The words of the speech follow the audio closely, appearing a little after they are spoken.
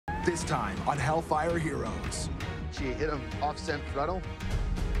This time on Hellfire Heroes. She hit him off-scent throttle.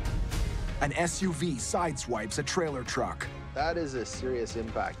 An SUV sideswipes a trailer truck. That is a serious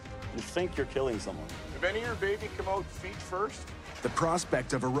impact. You think you're killing someone. Did any of your baby come out feet first? The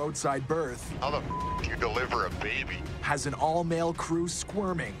prospect of a roadside birth. How the f you deliver a baby? Has an all-male crew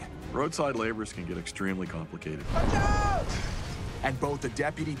squirming. Roadside labors can get extremely complicated. Watch out! And both the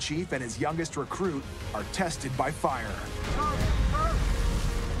deputy chief and his youngest recruit are tested by fire.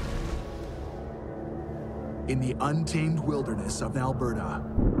 In the untamed wilderness of Alberta,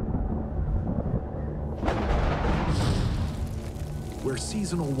 where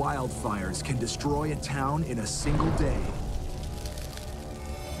seasonal wildfires can destroy a town in a single day.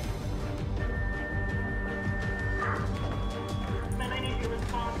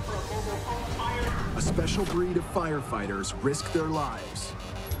 A special breed of firefighters risk their lives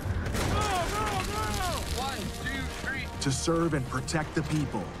to serve and protect the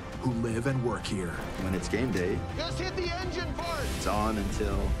people who live and work here. When it's game day, Just hit the engine part! it's on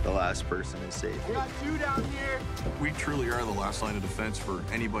until the last person is safe. We got two down here. We truly are the last line of defense for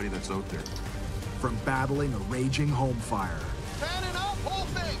anybody that's out there. From battling a raging home fire Fanning up, whole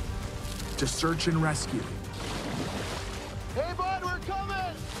thing! to search and rescue, Hey, bud, we're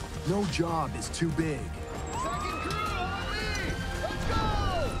coming! no job is too big Second crew on me! Let's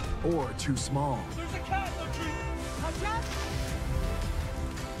go! or too small. There's a cat in the tree! Watch out!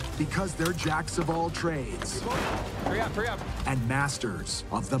 Because they're jacks of all trades Hurry up, hurry up. and masters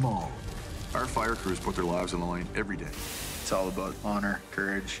of them all. Our fire crews put their lives on the line every day. It's all about honor,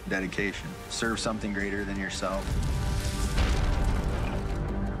 courage, dedication. Serve something greater than yourself.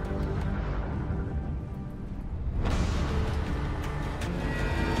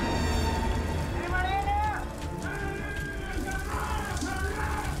 Anybody in there?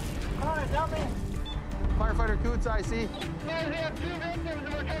 Come on, help me. Firefighter Coots, I see. Guys, we have 2 victims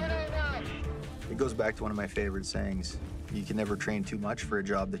and we're coming out now. It goes back to one of my favorite sayings. You can never train too much for a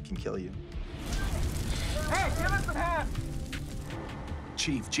job that can kill you. Hey, give us some hand.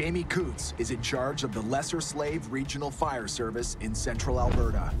 Chief Jamie Coots is in charge of the Lesser Slave Regional Fire Service in central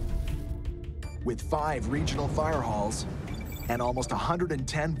Alberta. With 5 regional fire halls and almost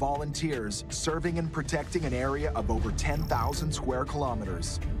 110 volunteers serving and protecting an area of over 10,000 square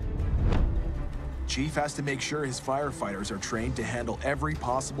kilometers. Chief has to make sure his firefighters are trained to handle every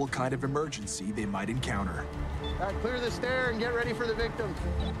possible kind of emergency they might encounter. All right, clear the stair and get ready for the victims.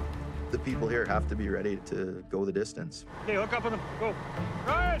 The people here have to be ready to go the distance. Okay, hook up on them. Go.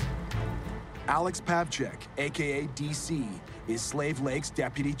 Ryan! Alex Pavchek, aka DC, is Slave Lake's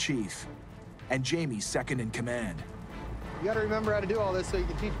deputy chief, and Jamie's second in command. You gotta remember how to do all this so you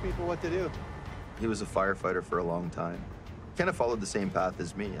can teach people what to do. He was a firefighter for a long time. Kind of followed the same path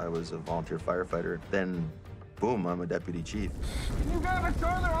as me. I was a volunteer firefighter. Then, boom, I'm a deputy chief. Can you grab a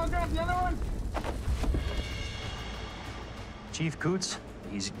stroller? I'll grab the other one. Chief Coots,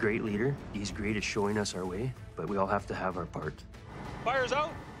 he's a great leader. He's great at showing us our way, but we all have to have our part. Fire's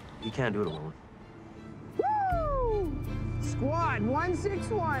out. He can't do it alone. Woo! Squad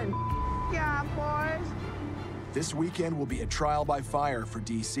 161. Yeah, boys. This weekend will be a trial by fire for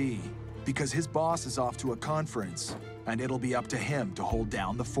DC, because his boss is off to a conference, and it'll be up to him to hold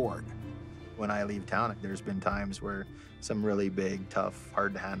down the fort. When I leave town, there's been times where some really big, tough,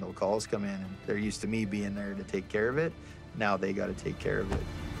 hard-to-handle calls come in, and they're used to me being there to take care of it. Now they got to take care of it.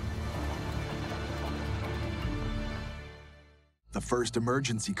 The first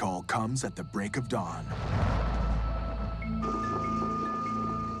emergency call comes at the break of dawn.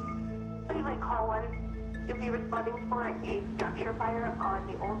 Anyway, call 1. You'll be responding for a structure fire on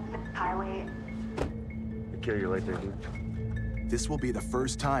the Old Smith Highway. Kill your light there, dude. This will be the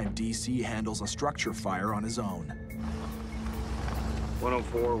first time DC handles a structure fire on his own.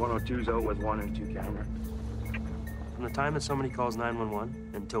 104, 102's out with 1 and 2 camera. From the time that somebody calls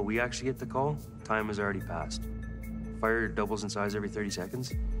 911 until we actually get the call, time has already passed. Fire doubles in size every 30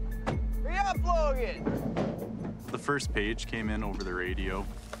 seconds. Hurry up, Logan! The first page came in over the radio.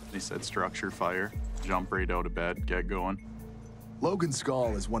 They said structure fire. Jump right out of bed, get going. Logan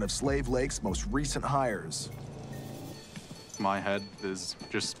Skull is one of Slave Lake's most recent hires. My head is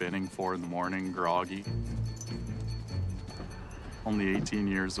just spinning, 4 in the morning, groggy. Only 18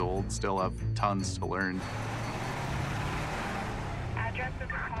 years old, still have tons to learn. Address of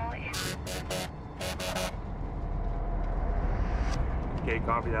the call is... Okay,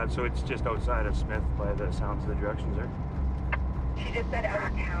 copy that. So it's just outside of Smith by the sounds of the directions there. She just said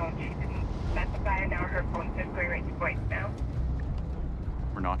out of town. She didn't specify, and now her phone's just going right to voicemail.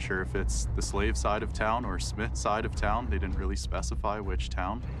 We're not sure if it's the Slave side of town or Smith side of town. They didn't really specify which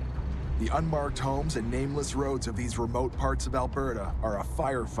town. The unmarked homes and nameless roads of these remote parts of Alberta are a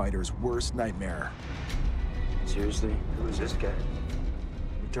firefighter's worst nightmare. Seriously? Who is this guy?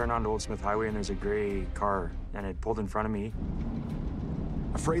 We turned onto Old Smith Highway and there's a gray car and it pulled in front of me.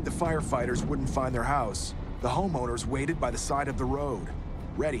 Afraid the firefighters wouldn't find their house, the homeowners waited by the side of the road,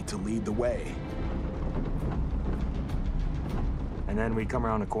 ready to lead the way. And then we come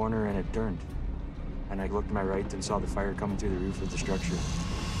around a corner and it turned. And I looked to my right and saw the fire coming through the roof of the structure.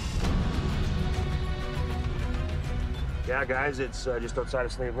 Yeah, guys, it's just outside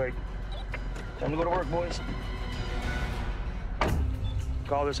of Slave Lake. Time to go to work, boys.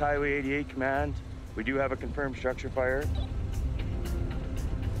 Call this Highway 88 command. We do have a confirmed structure fire.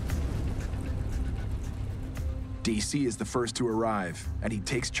 DC is the first to arrive, and he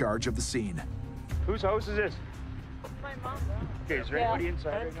takes charge of the scene. Whose house is this? My mom's. Okay, is there anybody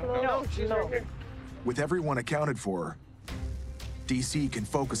inside right now? No, she's right here. With everyone accounted for, DC can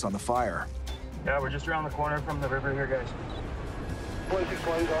focus on the fire. Yeah, we're just around the corner from the river here, guys.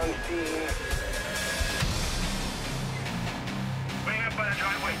 161's on scene. Bring up by the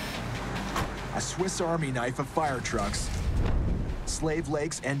driveway. A Swiss Army knife of fire trucks, Slave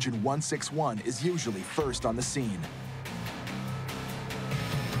Lake's engine 161 is usually first on the scene.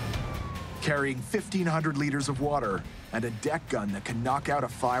 Carrying 1,500 liters of water and a deck gun that can knock out a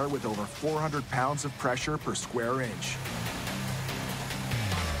fire with over 400 pounds of pressure per square inch.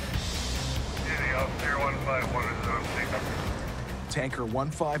 Officer 151 is on scene. Tanker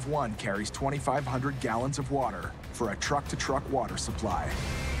 151 carries 2,500 gallons of water for a truck-to-truck water supply.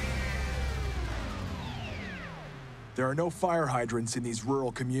 There are no fire hydrants in these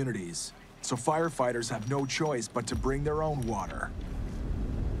rural communities, so firefighters have no choice but to bring their own water.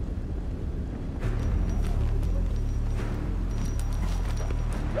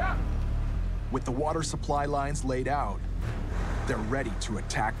 With the water supply lines laid out, they're ready to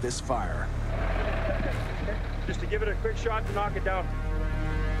attack this fire. Just to give it a quick shot to knock it down.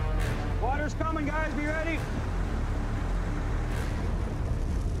 Water's coming, guys. Be ready.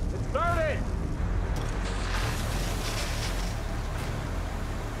 It's started.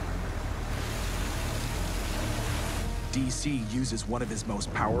 DC uses one of his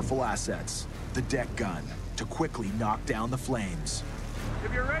most powerful assets, the deck gun, to quickly knock down the flames.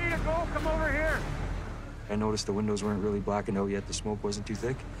 If you're ready to go, come over here. I noticed the windows weren't really blackened out yet. The smoke wasn't too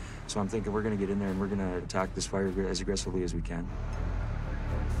thick. So I'm thinking we're going to get in there and we're going to attack this fire as aggressively as we can.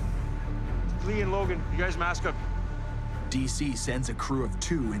 Lee and Logan, you guys mask up. DC sends a crew of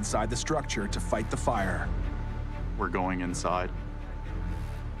 2 inside the structure to fight the fire. We're going inside.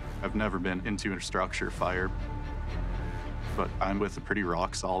 I've never been into a structure fire, but I'm with a pretty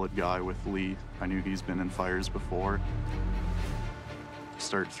rock-solid guy with Lee. I knew he's been in fires before.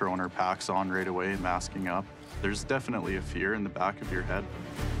 Start throwing our packs on right away, masking up. There's definitely a fear in the back of your head.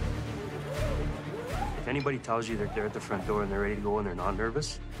 If anybody tells you that they're at the front door and they're ready to go and they're not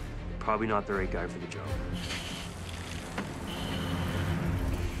nervous, they're probably not the right guy for the job.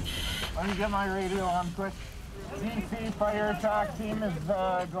 Let me get my radio on quick. DC fire attack team is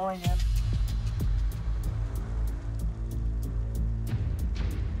going in.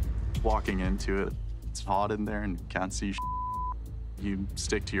 Walking into it, it's hot in there and you can't see. You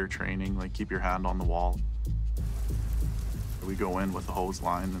stick to your training, like keep your hand on the wall. We go in with a hose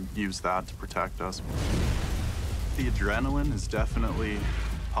line and use that to protect us. The adrenaline is definitely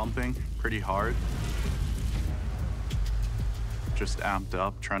pumping pretty hard. Just amped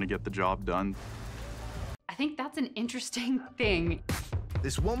up, trying to get the job done. I think that's an interesting thing.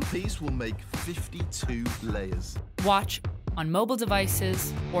 This one piece will make 52 layers. Watch on mobile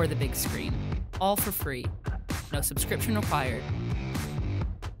devices or the big screen. All for free. No subscription required.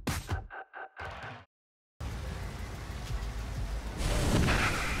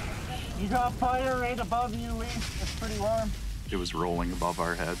 You got fire right above you, Lee. It's pretty warm. It was rolling above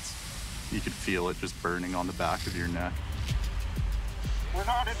our heads. You could feel it just burning on the back of your neck. We're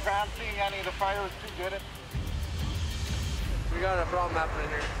not advancing any. The fire is too good. We got a problem happening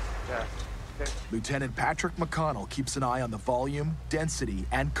here. Yeah. Okay. Lieutenant Patrick McConnell keeps an eye on the volume, density,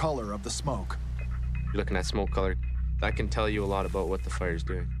 and color of the smoke. You're looking at smoke color. That can tell you a lot about what the fire's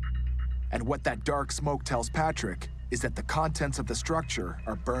doing. And what that dark smoke tells Patrick is that the contents of the structure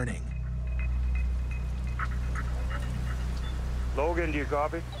are burning. Logan, do you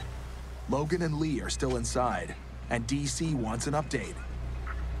copy? Logan and Lee are still inside, and DC wants an update.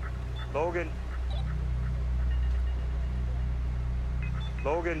 Logan.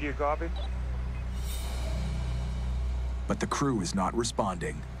 Logan, do you copy? But the crew is not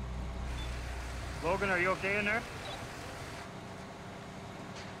responding. Logan, are you okay in there?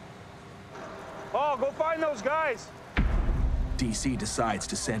 Oh, go find those guys. DC decides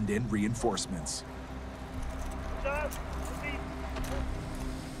to send in reinforcements.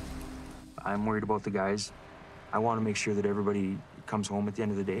 I'm worried about the guys. I want to make sure that everybody comes home at the end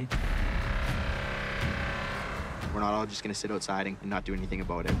of the day. We're not all just going to sit outside and not do anything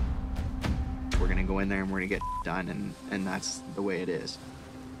about it. We're going to go in there and we're going to get done, and that's the way it is.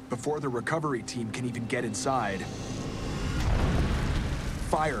 Before the recovery team can even get inside,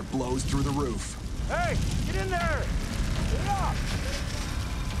 fire blows through the roof. Hey, get in there! Get up!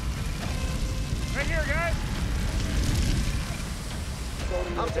 Right here, guys!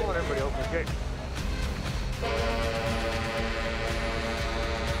 I'm pulling everybody open. Okay.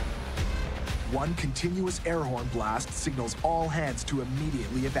 One continuous air horn blast signals all hands to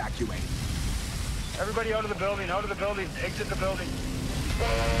immediately evacuate. Everybody out of the building, exit the building.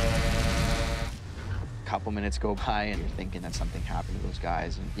 A couple minutes go by and you're thinking that something happened to those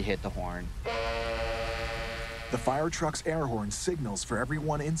guys, and you hit the horn. The fire truck's air horn signals for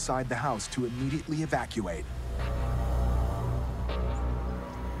everyone inside the house to immediately evacuate.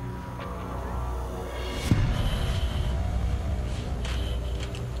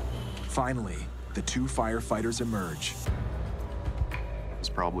 Finally, the two firefighters emerge. It was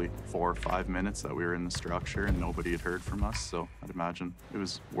probably 4 or 5 minutes that we were in the structure and nobody had heard from us, so I'd imagine it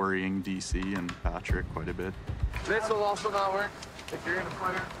was worrying DC and Patrick quite a bit. This will also not work if you're in a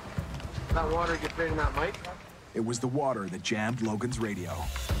fire. That water gets right in that mic. It was the water that jammed Logan's radio.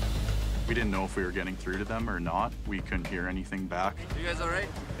 We didn't know if we were getting through to them or not. We couldn't hear anything back. You guys all right?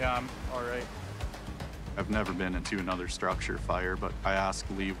 Yeah, I'm all right. I've never been into another structure fire, but I asked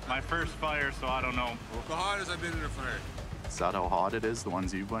Lee, My first fire, so I don't know. How hot has I been in a fire? is that how hot it is, the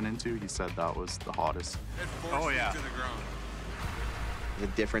ones you went into? He said that was the hottest. It forced me to the ground. The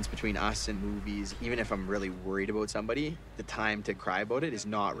difference between us and movies, even if I'm really worried about somebody, the time to cry about it is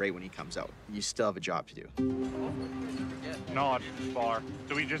not right when he comes out. You still have a job to do. Not far.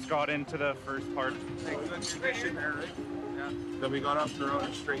 So we just got into the first part. Yeah. Then we got up the road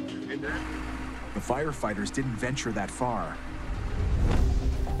and straight in there. The firefighters didn't venture that far,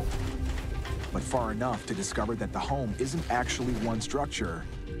 but far enough to discover that the home isn't actually one structure,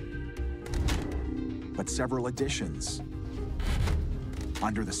 but several additions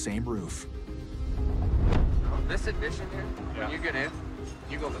under the same roof. This addition here, Yeah. when you get in,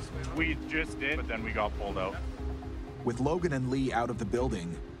 you go this way. We just did, but then we got pulled out. With Logan and Lee out of the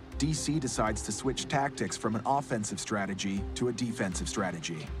building, DC decides to switch tactics from an offensive strategy to a defensive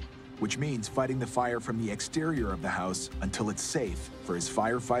strategy, which means fighting the fire from the exterior of the house until it's safe for his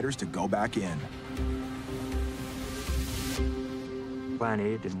firefighters to go back in. Plan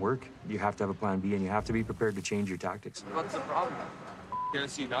A didn't work. You have to have a plan B, and you have to be prepared to change your tactics. What's the problem? Can't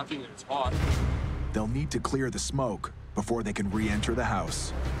see nothing and it's hot. They'll need to clear the smoke before they can re-enter the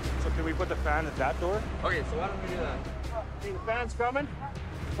house. So can we put the fan at that door? Okay, so why don't we do that? See the fan's coming?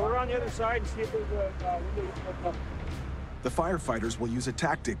 Go around the other side and see if there's a window to open up. The firefighters will use a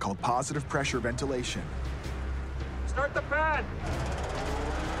tactic called positive pressure ventilation. Start the fan!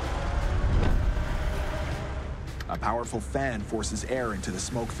 A powerful fan forces air into the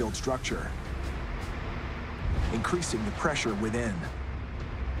smoke-filled structure, increasing the pressure within.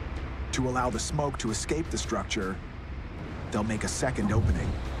 To allow the smoke to escape the structure, they'll make a second opening.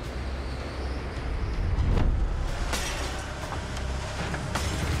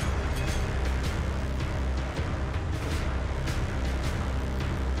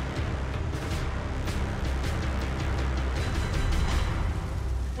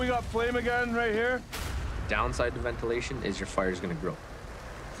 We got flame again right here. Downside to ventilation is your fire's gonna grow.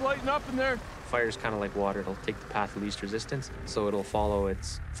 It's lighting up in there. Fire's kind of like water. It'll take the path of least resistance, so it'll follow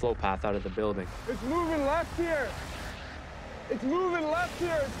its flow path out of the building. It's moving left here. It's moving left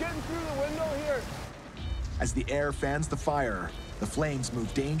here. It's getting through the window here. As the air fans the fire, the flames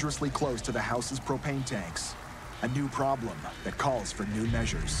move dangerously close to the house's propane tanks. A new problem that calls for new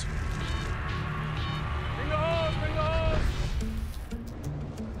measures. Bring the hose, bring the hose.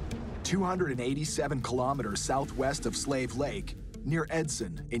 287 kilometers southwest of Slave Lake, near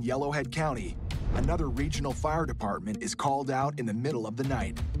Edson in Yellowhead County, another regional fire department is called out in the middle of the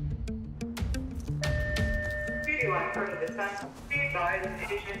night. Be advised,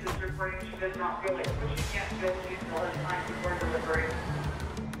 patients is reporting she does not feel like pushing yet, still she's still in time before delivery.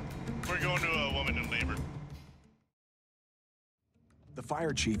 We're going to a woman in labor. The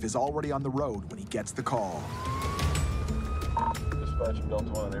fire chief is already on the road when he gets the call. Dispatch from Delta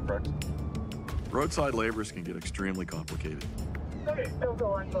 1 on Apex. Roadside labors can get extremely complicated. Okay, still go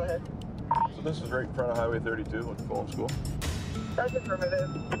on, go ahead. So this is right in front of Highway 32 with the Fulham School. That's affirmative.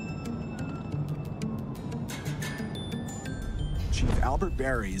 Chief Albert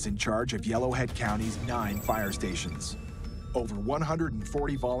Berry is in charge of Yellowhead County's 9 fire stations. Over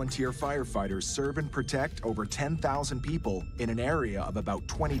 140 volunteer firefighters serve and protect over 10,000 people in an area of about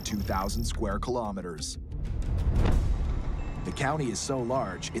 22,000 square kilometers. The county is so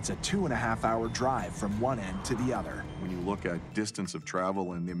large, it's a 2.5-hour drive from one end to the other. When you look at distance of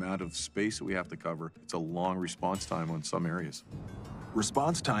travel and the amount of space that we have to cover, it's a long response time on some areas.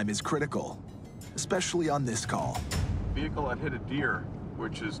 Response time is critical, especially on this call. Vehicle that hit a deer,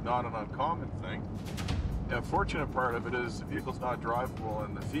 which is not an uncommon thing. The unfortunate part of it is the vehicle's not drivable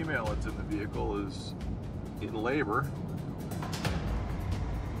and the female that's in the vehicle is in labor.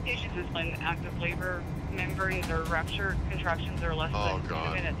 Patients is when active labor, membranes are ruptured, contractions are less than 2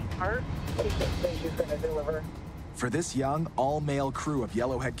 minutes apart. Patient's going to deliver. For this young, all-male crew of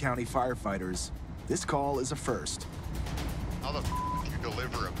Yellowhead County firefighters, this call is a first. How the f*** do you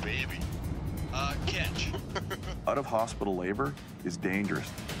deliver a baby? Catch. Out-of-hospital labor is dangerous.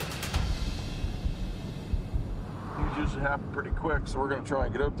 Things usually happen pretty quick, so we're going to try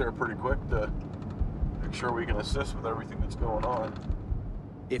and get out there pretty quick to make sure we can assist with everything that's going on.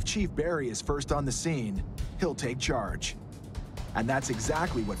 If Chief Barry is first on the scene, he'll take charge. And that's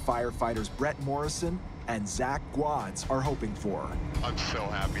exactly what firefighters Brett Morrison and Zach Guads are hoping for. I'm so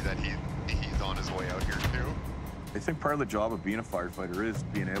happy that he's on his way out here too. I think part of the job of being a firefighter is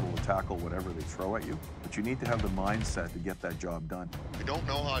being able to tackle whatever they throw at you, but you need to have the mindset to get that job done. I don't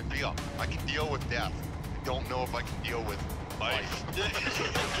know how I feel. I can deal with death. I don't know if I can deal with life. This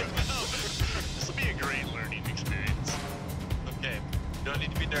will be a great learning experience. Okay, don't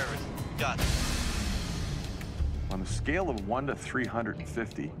need to be nervous. Got it. On a scale of 1 to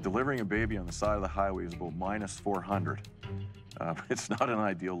 350, delivering a baby on the side of the highway is about -400. It's not an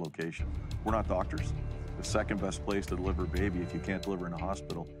ideal location. We're not doctors. The second best place to deliver a baby if you can't deliver in a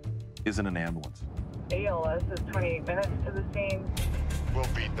hospital is in an ambulance. ALS is 28 minutes to the scene. We'll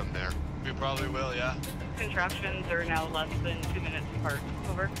beat them there. We probably will, yeah. Contractions are now less than 2 minutes apart.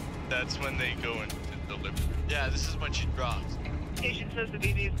 Over. That's when they go into deliver. Yeah, this is when she drops. Patient says the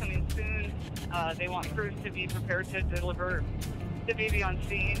baby is coming soon. They want crews to be prepared to deliver the baby on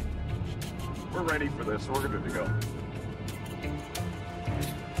scene. We're ready for this. We're good to go.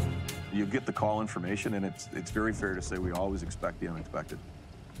 You get the call information, and it's very fair to say we always expect the unexpected.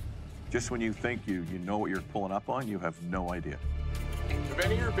 Just when you think you know what you're pulling up on, you have no idea. If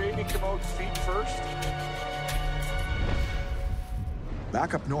any of your baby come out feet first.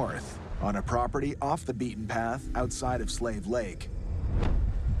 Back up north, on a property off the beaten path outside of Slave Lake.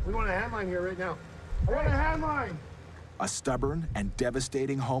 We want a handline here right now. I want a handline! A stubborn and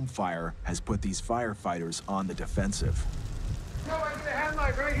devastating home fire has put these firefighters on the defensive. No, I get a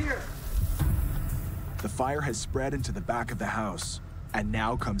handline right here. The fire has spread into the back of the house and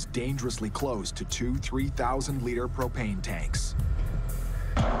now comes dangerously close to 2 3,000-liter propane tanks.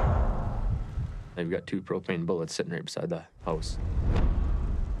 They've got 2 propane bullets sitting right beside the house.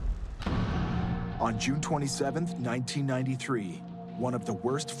 On June 27th, 1993, one of the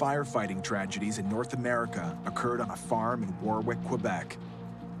worst firefighting tragedies in North America occurred on a farm in Warwick, Quebec.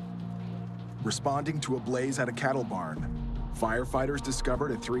 Responding to a blaze at a cattle barn, firefighters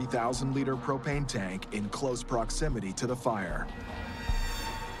discovered a 3,000-liter propane tank in close proximity to the fire.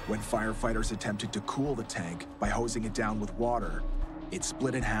 When firefighters attempted to cool the tank by hosing it down with water, it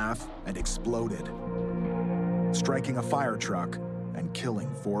split in half and exploded, striking a fire truck and killing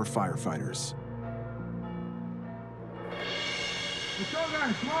 4 firefighters. Let's go,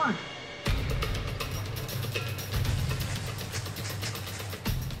 guys, come on!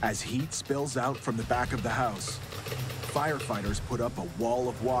 As heat spills out from the back of the house, firefighters put up a wall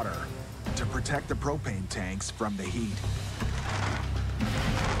of water to protect the propane tanks from the heat.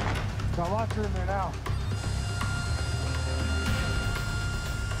 Got lots in there now.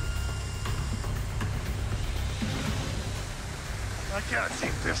 I can't see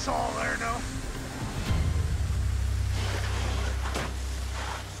this all there now.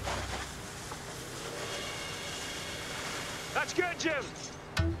 That's good, Jim.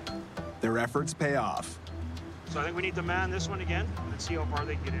 Their efforts pay off. So I think we need to man this one again and see how far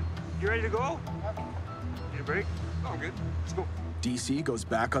they can get in. You ready to go? Need a break? Oh, good. Let's go. DC goes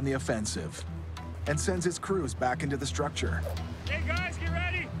back on the offensive and sends his crews back into the structure. Hey, guys, get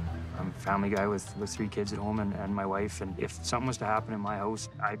ready. I'm a family guy with 3 kids at home and my wife, and if something was to happen in my house,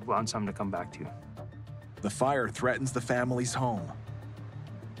 I'd want something to come back to. The fire threatens the family's home,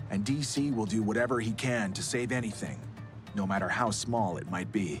 and DC will do whatever he can to save anything, no matter how small it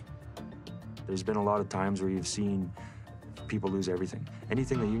might be. There's been a lot of times where you've seen people lose everything.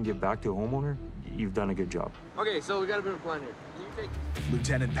 Anything that you can give back to a homeowner, you've done a good job. Okay, so we got a bit of a plan here. You take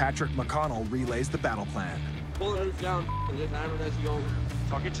Lieutenant Patrick McConnell relays the battle plan. pull the roof down and just hammer it as you go.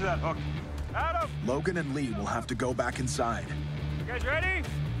 So I'll get you that hook. Adam! Logan and Lee will have to go back inside You guys ready?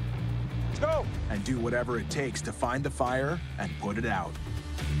 Let's go! and do whatever it takes to find the fire and put it out.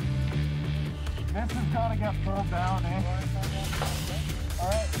 This has got to get pulled down, eh? All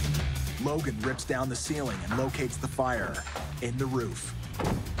right. Logan rips down the ceiling and locates the fire in the roof.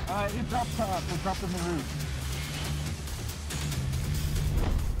 It's up top. It's up in the roof.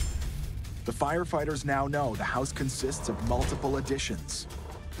 The firefighters now know the house consists of multiple additions.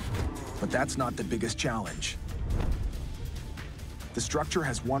 But that's not the biggest challenge. The structure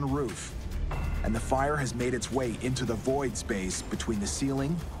has one roof, and the fire has made its way into the void space between the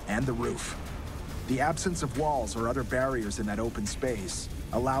ceiling and the roof. The absence of walls or other barriers in that open space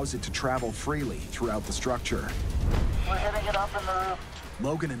allows it to travel freely throughout the structure. We're hitting it up in the roof.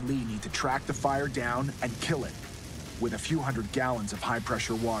 Logan and Lee need to track the fire down and kill it with a few hundred gallons of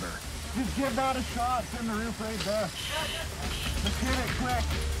high-pressure water. Just give that a shot. It's in the roof right there. Let's hit it quick.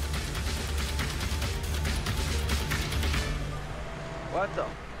 What the?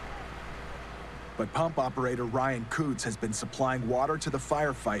 But pump operator Ryan Coots has been supplying water to the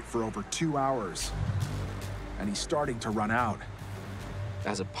firefight for over 2 hours, and he's starting to run out.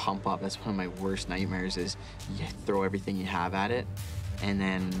 As a pump up, that's one of my worst nightmares is you throw everything you have at it, and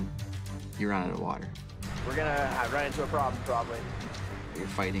then you run out of water. We're gonna run into a problem, probably. You're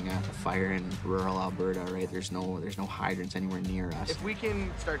fighting a fire in rural Alberta, right? There's no hydrants anywhere near us. If we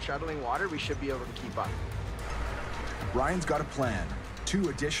can start shuttling water, we should be able to keep up. Ryan's got a plan. 2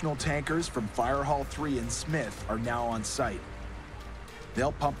 additional tankers from Fire Hall 3 in Smith are now on site.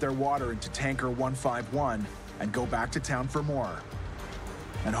 They'll pump their water into tanker 151 and go back to town for more,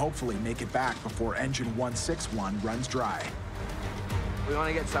 and hopefully make it back before engine 161 runs dry. We want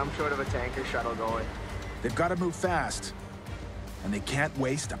to get some sort of a tanker shuttle going. They've got to move fast, and they can't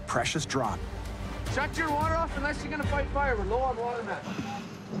waste a precious drop. Shut your water off unless you're gonna fight fire. We're low on water now.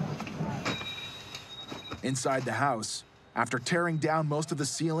 Inside the house, after tearing down most of the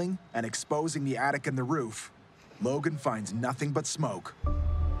ceiling and exposing the attic and the roof, Logan finds nothing but smoke.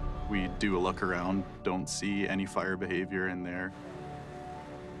 We do a look around, don't see any fire behavior in there.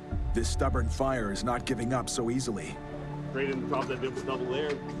 This stubborn fire is not giving up so easily. Right in the top of that double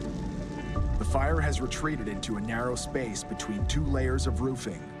layer. The fire has retreated into a narrow space between 2 layers of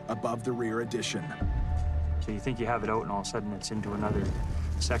roofing above the rear addition. So you think you have it out, and all of a sudden it's into another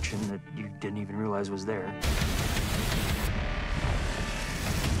section that you didn't even realize was there.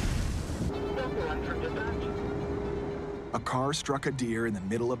 A car struck a deer in the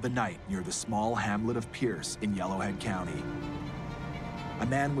middle of the night near the small hamlet of Pierce in Yellowhead County. A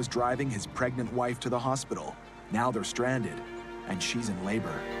man was driving his pregnant wife to the hospital. Now they're stranded, and she's in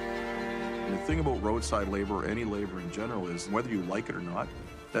labor. And the thing about roadside labor, or any labor in general, is whether you like it or not,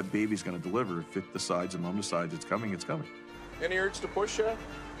 that baby's going to deliver. If it decides and mom decides it's coming, it's coming. Any urge to push ya?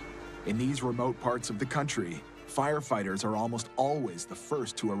 In these remote parts of the country, firefighters are almost always the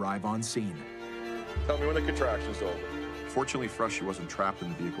first to arrive on scene. Tell me when the contraction's over. Fortunately for us, she wasn't trapped in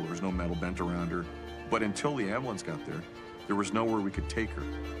the vehicle. There was no metal bent around her. But until the ambulance got there, there was nowhere we could take her.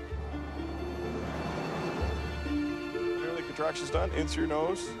 Nearly contraction's done. In through your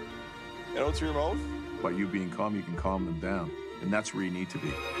nose and out through your mouth. By you being calm, you can calm them down. And that's where you need to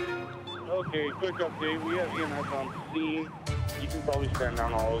be. Okay, quick update. We have EMS on scene. You can probably stand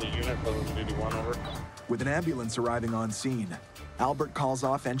down all of the units so we'll do one over. With an ambulance arriving on scene, Albert calls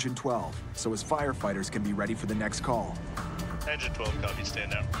off engine 12 so his firefighters can be ready for the next call. Engine 12 copy,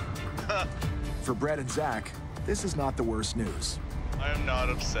 stand down. For Brett and Zach, this is not the worst news. I am not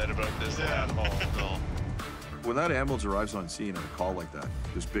upset about this at all. No. When that ambulance arrives on scene on a call like that,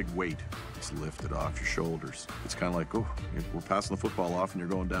 this big weight is lifted off your shoulders. It's kind of like, oh, we're passing the football off and you're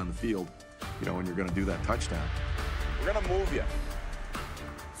going down the field, you know, and you're going to do that touchdown. We're going to move you.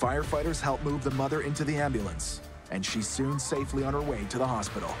 Firefighters help move the mother into the ambulance, and she's soon safely on her way to the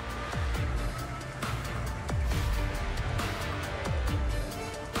hospital.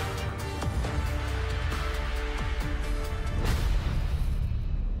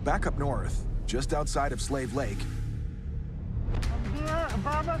 Back up north, just outside of Slave Lake, Here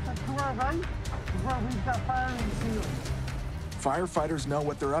above us, to our right, is where we've got fire in the field. firefighters know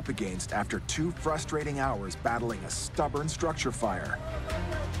what they're up against after 2 frustrating hours battling a stubborn structure fire.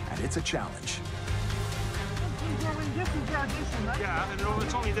 And it's a challenge. This is the addition, right? Yeah, and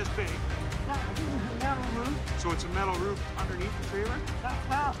it's only this big. Yeah, this is a metal roof. So it's a metal roof underneath the trailer? That's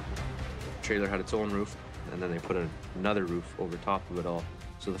how. The trailer had its own roof, and then they put another roof over top of it all.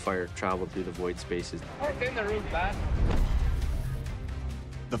 So the fire traveled through the void spaces. What's in the roof, Matt?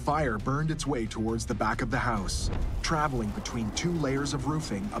 The fire burned its way towards the back of the house, traveling between 2 layers of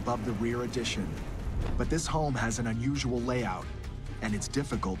roofing above the rear addition. But this home has an unusual layout, and it's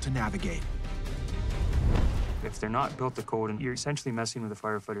difficult to navigate. If they're not built to code, you're essentially messing with a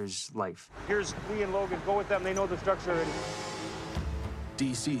firefighter's life. Here's Lee and Logan. Go with them. They know the structure already.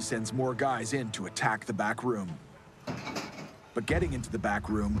 DC sends more guys in to attack the back room. But getting into the back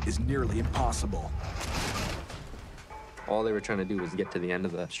room is nearly impossible. All they were trying to do was get to the end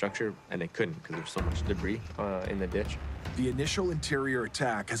of the structure, and they couldn't because there's so much debris in the ditch. The initial interior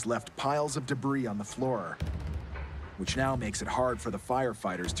attack has left piles of debris on the floor, which now makes it hard for the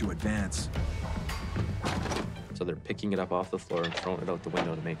firefighters to advance. So they're picking it up off the floor and throwing it out the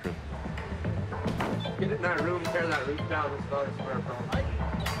window to make room. Get in that room, tear that roof down, and start a square problem.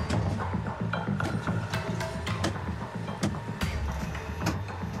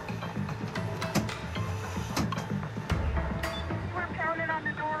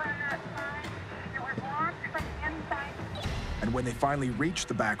 And when they finally reach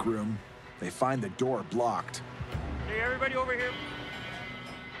the back room, they find the door blocked. Hey, everybody over here.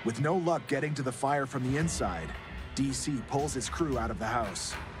 With no luck getting to the fire from the inside, DC pulls his crew out of the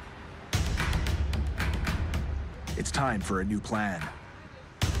house. It's time for a new plan.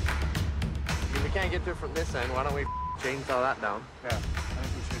 If we can't get to it from this end, why don't we chainsaw that down? Yeah, I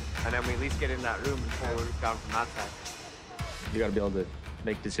think we should. And then we at least get in that room and pull the roof down from that side. You got to be able to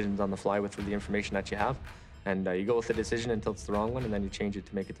make decisions on the fly with the information that you have. And you go with the decision until it's the wrong one, and then you change it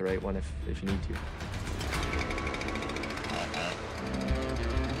to make it the right one if you need to.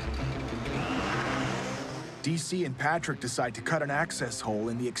 DC and Patrick decide to cut an access hole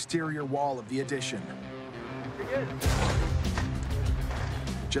in the exterior wall of the addition.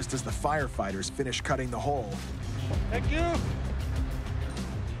 Just as the firefighters finish cutting the hole, Thank you.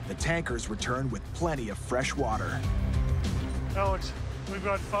 the tankers return with plenty of fresh water. Alex, we've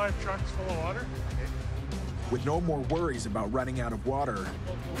got 5 trucks full of water. With no more worries about running out of water,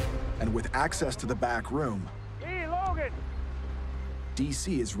 and with access to the back room, Hey, Logan.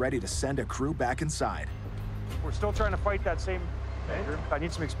 DC is ready to send a crew back inside. We're still trying to fight that same tanker. I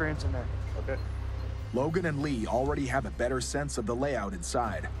need some experience in there. Okay. Logan and Lee already have a better sense of the layout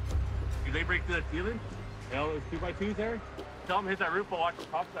inside. Do they break through that ceiling? Yeah, there's 2x2s there. Tell them to hit that roof, I'll watch the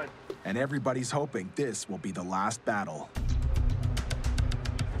top side. And everybody's hoping this will be the last battle.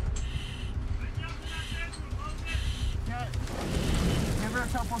 Give her a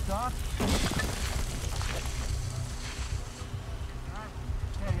couple shots.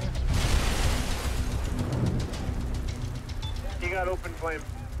 You got open flame.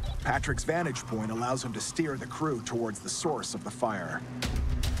 Patrick's vantage point allows him to steer the crew towards the source of the fire.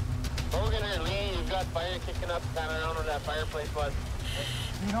 Logan or Lee, you've got fire kicking up kind of around where that fireplace was.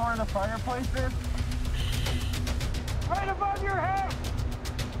 You know where the fireplace is? Right above your head.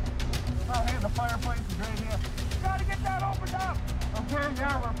 Oh, hey, the fireplace is right here. Gotta get that opened up. Okay,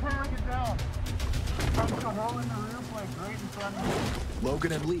 yeah, we're pulling it down. Punch a hole in the roof, like right in front of you.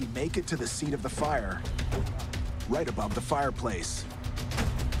 Logan and Lee make it to the seat of the fire, right above the fireplace.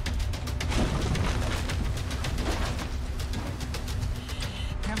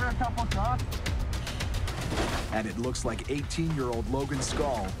 Give her a couple shots. And it looks like 18-year-old Logan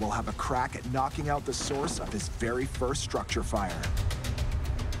Skull will have a crack at knocking out the source of his very first structure fire.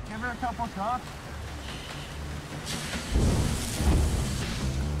 Give her a couple shots.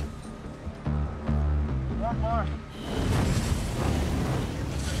 One more.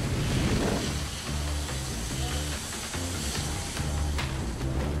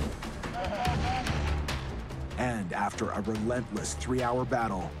 And after a relentless 3-hour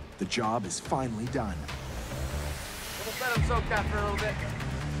battle, the job is finally done. We'll just let them soak that for a little bit.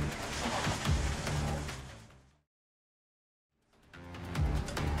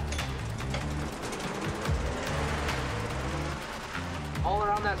 All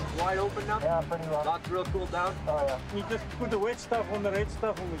around that's wide open now? Yeah, pretty well. Not real cooled down? Oh, yeah. You just put the wet stuff on the right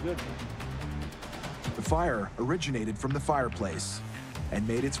stuff and we're good. The fire originated from the fireplace and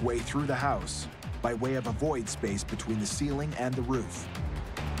made its way through the house by way of a void space between the ceiling and the roof.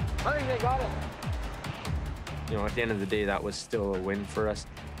 I think they got it. You know, at the end of the day, that was still a win for us.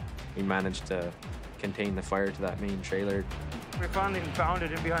 We managed to contain the fire to that main trailer. We finally found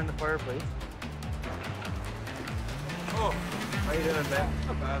it in behind the fireplace. Oh, how you doing, Ben?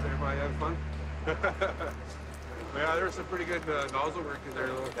 Not bad, everybody having fun? Yeah, there was some pretty good nozzle work in there.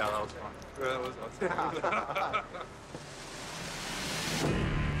 Yeah, that was fun. Yeah, that was fun.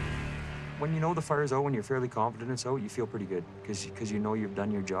 When you know the fire's out, when you're fairly confident it's out, you feel pretty good because you know you've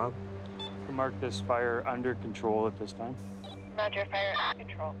done your job. We mark this fire under control at this time. Roger, fire under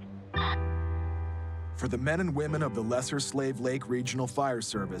control. For the men and women of the Lesser Slave Lake Regional Fire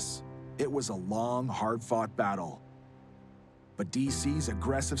Service, it was a long, hard-fought battle. But DC's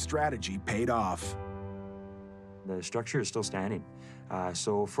aggressive strategy paid off. The structure is still standing.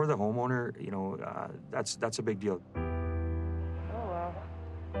 So for the homeowner, you know, that's a big deal.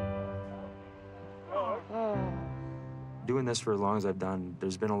 Oh, wow. Doing this for as long as I've done,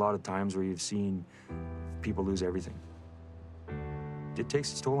 there's been a lot of times where you've seen people lose everything. It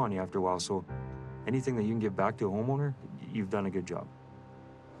takes its toll on you after a while, so anything that you can give back to a homeowner, you've done a good job.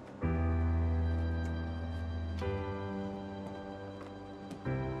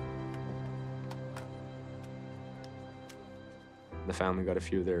 The family got a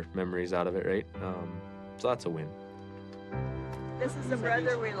few of their memories out of it, right? So that's a win. This is the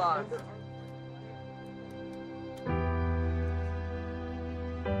brother we lost.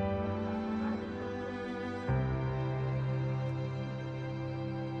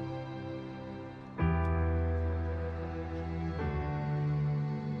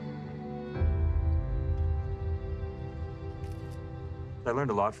 I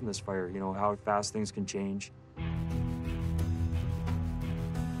learned a lot from this fire, you know, how fast things can change.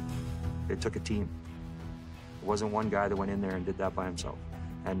 It took a team. It wasn't one guy that went in there and did that by himself.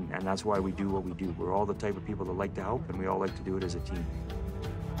 And that's why we do what we do. We're all the type of people that like to help, and we all like to do it as a team.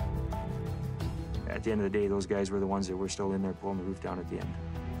 At the end of the day, those guys were the ones that were still in there pulling the roof down at the end.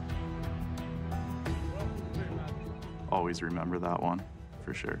 Always remember that one,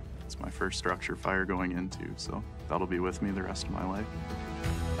 for sure. It's my first structure fire going into, so that'll be with me the rest of my life.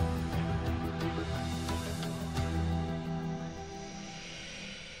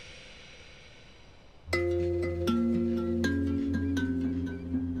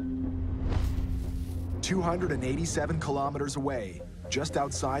 "287 kilometers away, just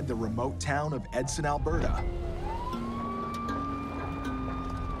outside the remote town of Edson, Alberta.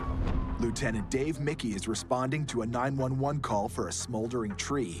 Lieutenant Dave Mickey is responding to a 911 call for a smoldering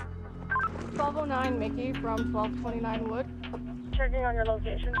tree. 1209 Mickey from 1229 Wood. Checking on your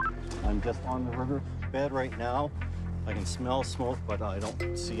location. I'm just on the river bed right now. I can smell smoke, but I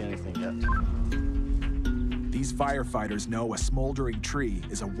don't see anything yet. These firefighters know a smoldering tree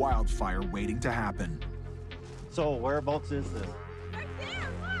is a wildfire waiting to happen. So whereabouts is this? Right there,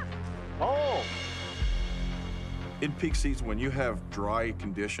 look! Oh! In peak season, when you have dry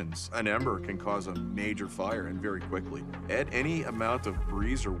conditions, an ember can cause a major fire, and very quickly. Add any amount of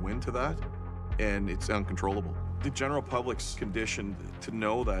breeze or wind to that, and it's uncontrollable. The general public's conditioned to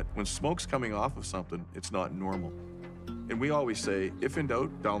know that when smoke's coming off of something, it's not normal. And we always say, if in doubt,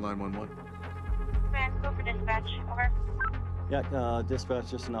 dial 911. Go for dispatch, over. Yeah,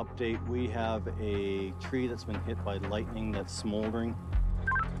 dispatch, just an update. We have a tree that's been hit by lightning that's smoldering.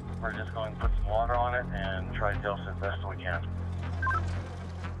 We're just going to put some water on it and try to deal as best we can.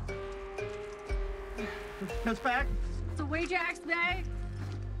 It's back. It's a Wajax bag.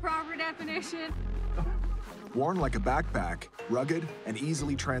 Proper definition. Worn like a backpack, rugged and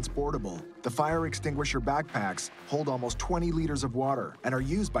easily transportable, the fire extinguisher backpacks hold almost 20 liters of water and are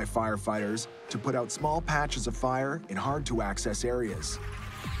used by firefighters to put out small patches of fire in hard-to-access areas.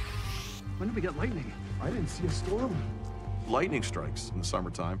 When did we get lightning? I didn't see a storm. Lightning strikes in the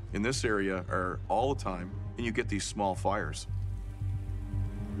summertime in this area are all the time, and you get these small fires.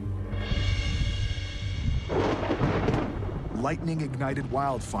 Lightning-ignited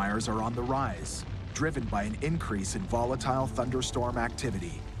wildfires are on the rise, driven by an increase in volatile thunderstorm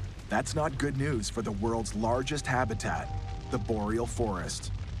activity. That's not good news for the world's largest habitat, the boreal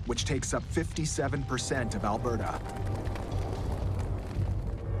forest, which takes up 57% of Alberta.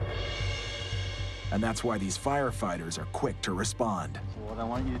 And that's why these firefighters are quick to respond. So what I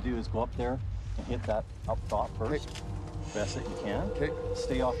want you to do is go up there and hit that up top first, best that you can. Okay.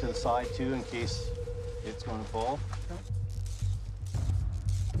 Stay off to the side too in case it's going to fall.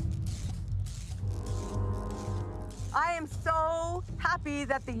 I am so happy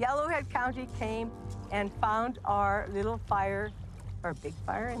that the Yellowhead County came and found our little fire, our big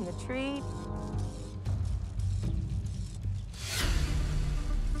fire in the tree.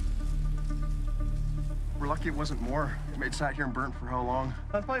 We're lucky it wasn't more. It sat here and burnt for how long?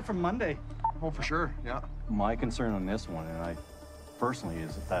 That's probably from Monday. Oh, for sure, yeah. My concern on this one, and I personally,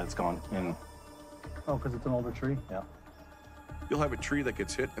 is that it's gone in. Oh, because it's an older tree? Yeah. You'll have a tree that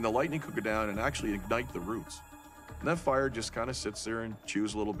gets hit, and the lightning could go down and actually ignite the roots. And that fire just kind of sits there and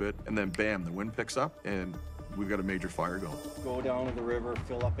chews a little bit, and then bam, the wind picks up, and we've got a major fire going. Go down to the river,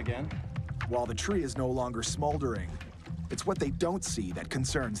 fill up again. While the tree is no longer smoldering, it's what they don't see that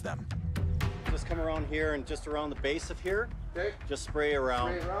concerns them. Just come around here and just around the base of here. Okay. Just spray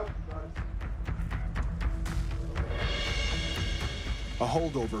around. Spray around. A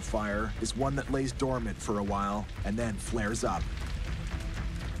holdover fire is one that lays dormant for a while and then flares up.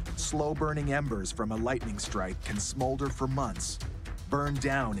 Slow-burning embers from a lightning strike can smolder for months, burn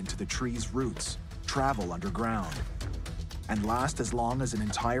down into the tree's roots, travel underground and last as long as an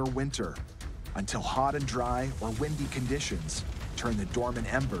entire winter, until hot and dry or windy conditions turn the dormant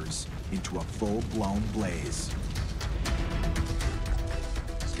embers into a full-blown blaze.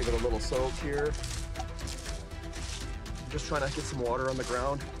 Just give it a little soak here. Just trying to get some water on the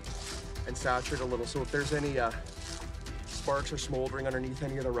ground and saturate a little, so if there's any sparks or smoldering underneath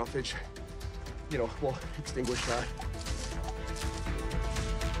any of the roughage, you know, we'll extinguish that.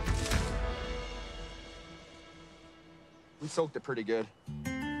 We soaked it pretty good.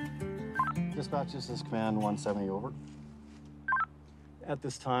 Dispatch, this is Command 170, over. At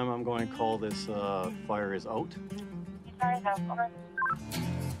this time, I'm going to call this fire is out. Fire is out, over.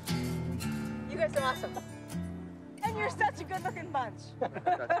 You guys are awesome. And you're such a good-looking bunch.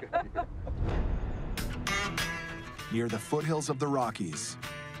 That's good. Near the foothills of the Rockies,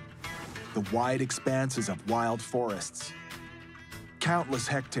 the wide expanses of wild forests, countless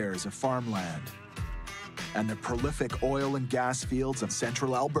hectares of farmland, and the prolific oil and gas fields of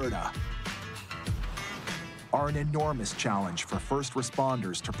central Alberta are an enormous challenge for first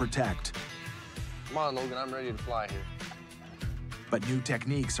responders to protect. Come on, Logan, I'm ready to fly here. But new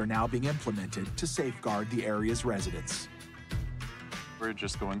techniques are now being implemented to safeguard the area's residents. We're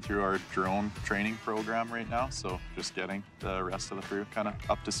just going through our drone training program right now, so just getting the rest of the crew kind of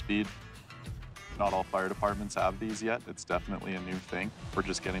up to speed. Not all fire departments have these yet. It's definitely a new thing. We're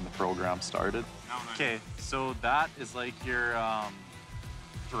just getting the program started. Okay, so that is like your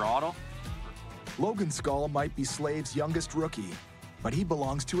throttle. Logan Skull might be Slave's youngest rookie, but he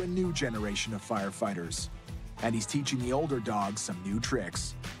belongs to a new generation of firefighters, and he's teaching the older dogs some new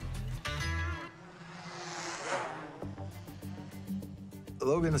tricks.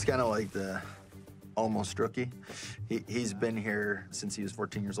 Logan is kind of like the almost rookie. He's been here since he was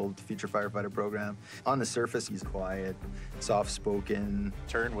 14 years old, the Future Firefighter program. On the surface, he's quiet, soft-spoken.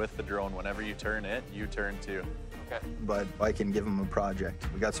 Turn with the drone. Whenever you turn it, you turn too. Okay. But I can give him a project.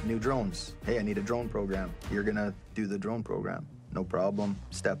 We got some new drones. Hey, I need a drone program. You're gonna do the drone program. No problem.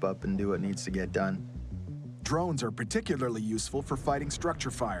 Step up and do what needs to get done. Drones are particularly useful for fighting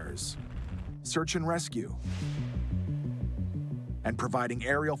structure fires, search and rescue, and providing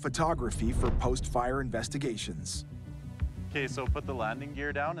aerial photography for post-fire investigations. Okay, so put the landing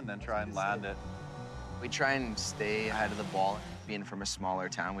gear down and then try and land it. We try and stay ahead of the ball. Being from a smaller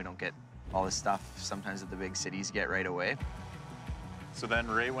town, we don't get all the stuff sometimes that the big cities get right away. So then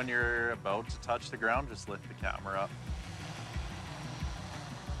right when you're about to touch the ground, just lift the camera up.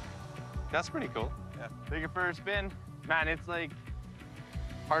 That's pretty cool. Yeah. Take it for a spin. Man, it's like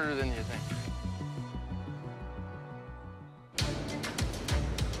harder than you think.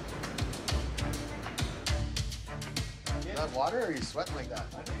 Is that water or are you sweating like that?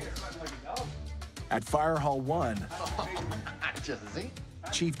 I think you're sweating like a dog. At Fire Hall 1, Just see?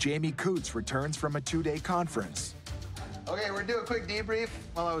 Chief Jamie Coots returns from a 2-day conference. Okay, we're doing a quick debrief.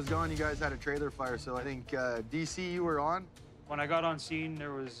 While I was gone, you guys had a trailer fire, so I think DC, you were on. When I got on scene,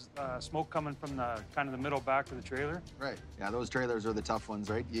 there was smoke coming from the kind of the middle back of the trailer. Right. Yeah, those trailers are the tough ones,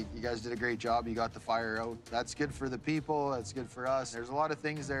 right? You guys did a great job. You got the fire out. That's good for the people. That's good for us. There's a lot of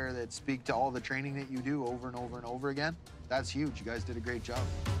things there that speak to all the training that you do over and over and over again. That's huge. You guys did a great job.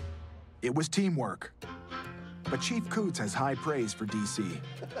 It was teamwork. But Chief Coots has high praise for DC.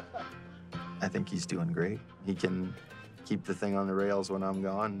 I think he's doing great. He can keep the thing on the rails when I'm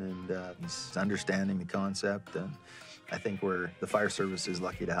gone, and he's understanding the concept. And I think the fire service is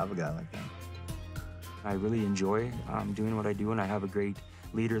lucky to have a guy like that. I really enjoy doing what I do, and I have a great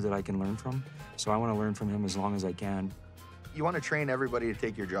leader that I can learn from. So I want to learn from him as long as I can. You want to train everybody to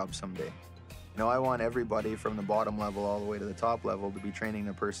take your job someday. You know, I want everybody from the bottom level all the way to the top level to be training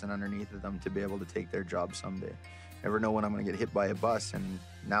the person underneath of them to be able to take their job someday. Never know when I'm going to get hit by a bus, and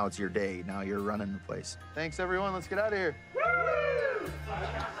now it's your day. Now you're running the place. Thanks, everyone. Let's get out of here.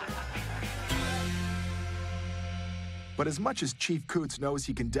 But as much as Chief Coots knows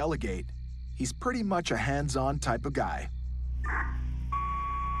he can delegate, he's pretty much a hands-on type of guy.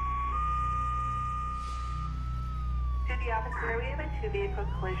 To the officer, we have a two-vehicle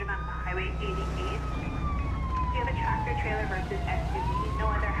collision on Highway 88. We have a tractor-trailer versus SUV. No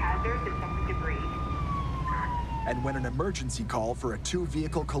other hazards except for debris. And when an emergency call for a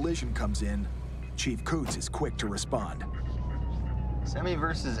two-vehicle collision comes in, Chief Coots is quick to respond. Semi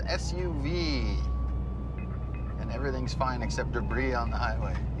versus SUV. And everything's fine except debris on the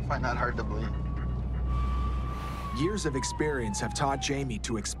highway. You find that hard to believe. Years of experience have taught Jamie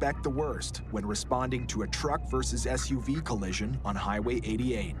to expect the worst when responding to a truck versus SUV collision on Highway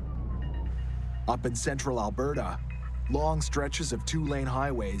 88. Up in central Alberta, long stretches of two-lane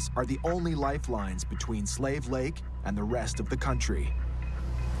highways are the only lifelines between Slave Lake and the rest of the country.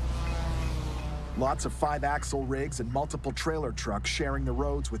 Lots of 5-axle rigs and multiple trailer trucks sharing the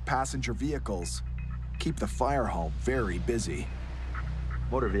roads with passenger vehicles keep the fire hall very busy.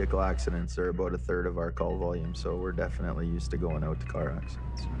 Motor vehicle accidents are about 1/3 of our call volume, so we're definitely used to going out to car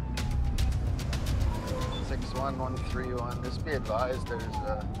accidents. 61131, just be advised there's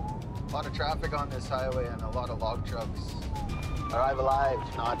a lot of traffic on this highway and a lot of log trucks. Arrive alive,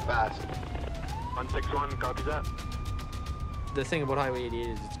 not fast. 161, copy that. The thing about Highway 88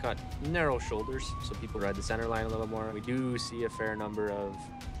 is it's got narrow shoulders, so people ride the center line a little more. We do see a fair number of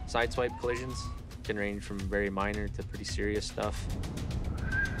sideswipe collisions. Can range from very minor to pretty serious stuff.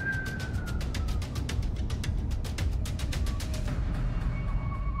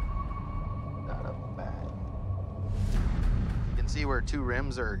 You can see where 2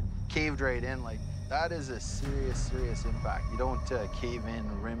 rims are caved right in. Like, that is a serious impact. You don't cave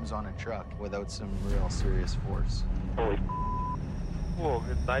in rims on a truck without some real serious force. Holy whoa,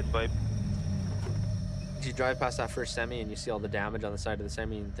 good side swipe. You drive past that first semi and you see all the damage on the side of the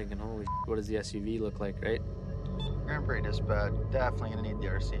semi and thinking, holy what does the SUV look like, right? Grand Prairie Dispatch, definitely gonna need the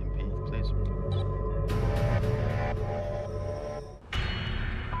RCMP, please.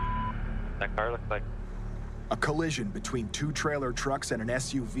 That car looks like A collision between 2 trailer trucks and an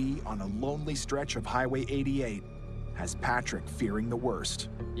SUV on a lonely stretch of Highway 88 has Patrick fearing the worst.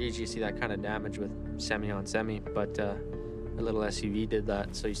 You usually see that kind of damage with semi on semi, but a little SUV did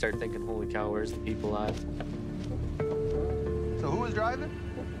that. So you start thinking, holy cow, where's the people at? So who was driving?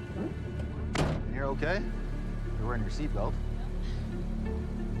 And you're okay? You're wearing your seatbelt.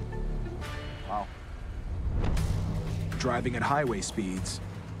 Wow. Driving at highway speeds,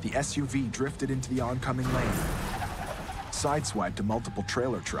 the SUV drifted into the oncoming lane, sideswiped a multiple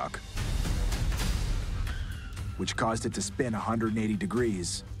trailer truck, which caused it to spin 180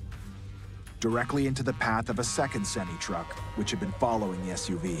 degrees, directly into the path of a second semi-truck, which had been following the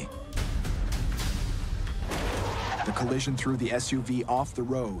SUV. The collision threw the SUV off the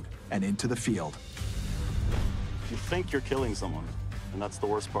road and into the field. You think you're killing someone, and that's the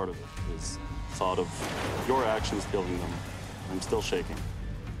worst part of it, is thought of your actions killing them. I'm still shaking.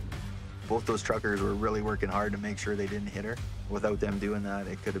 Both those truckers were really working hard to make sure they didn't hit her. Without them doing that,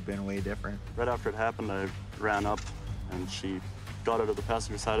 it could have been way different. Right after it happened, I ran up, and she got out of the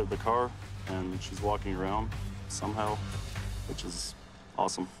passenger side of the car, and she's walking around somehow, which is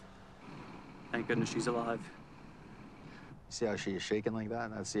awesome. Thank goodness she's alive. See how she is shaking like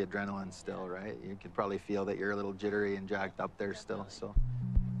that? That's the adrenaline still, right? You could probably feel that you're a little jittery and jacked up there still, so.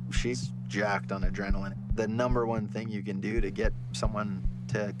 She's jacked on adrenaline. The #1 thing you can do to get someone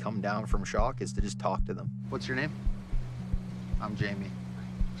to come down from shock is to just talk to them. What's your name? I'm Jamie.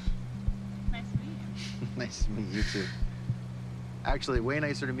 Nice to meet you. Nice to meet you too. Actually, way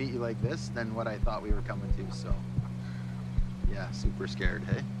nicer to meet you like this than what I thought we were coming to, so. Yeah, super scared,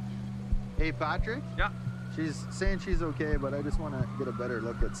 hey? Hey, Patrick? Yeah? She's saying she's okay, but I just want to get a better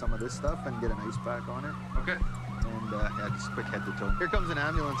look at some of this stuff and get an ice pack on it. Okay. And yeah, just quick head to toe. Here comes an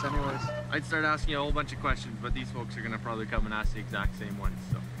ambulance anyways. I'd start asking you a whole bunch of questions, but these folks are gonna probably come and ask the exact same ones,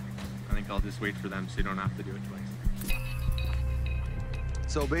 so I think I'll just wait for them so you don't have to do it twice.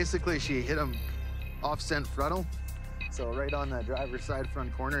 So basically she hit him off-cent frontal. So right on the driver's side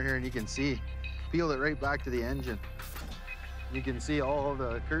front corner here, and you can see, peeled it right back to the engine. You can see all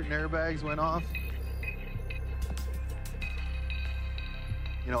the curtain airbags went off.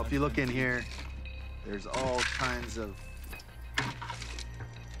 You know, if you look in here, there's all kinds of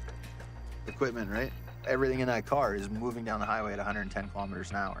equipment, right? Everything in that car is moving down the highway at 110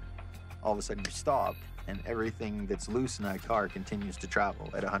 kilometers an hour. All of a sudden you stop, and everything that's loose in that car continues to travel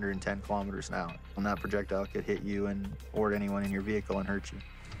at 110 kilometers an hour. And that projectile could hit you or anyone in your vehicle and hurt you.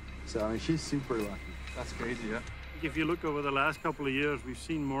 So, I mean, she's super lucky. That's crazy, yeah. If you look over the last couple of years, we've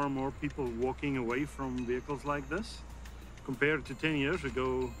seen more and more people walking away from vehicles like this. Compared to 10 years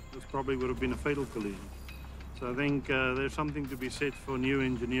ago, this probably would have been a fatal collision. So I think there's something to be said for new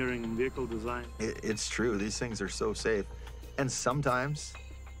engineering and vehicle design. It's true, these things are so safe. And sometimes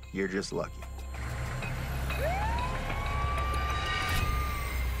you're just lucky.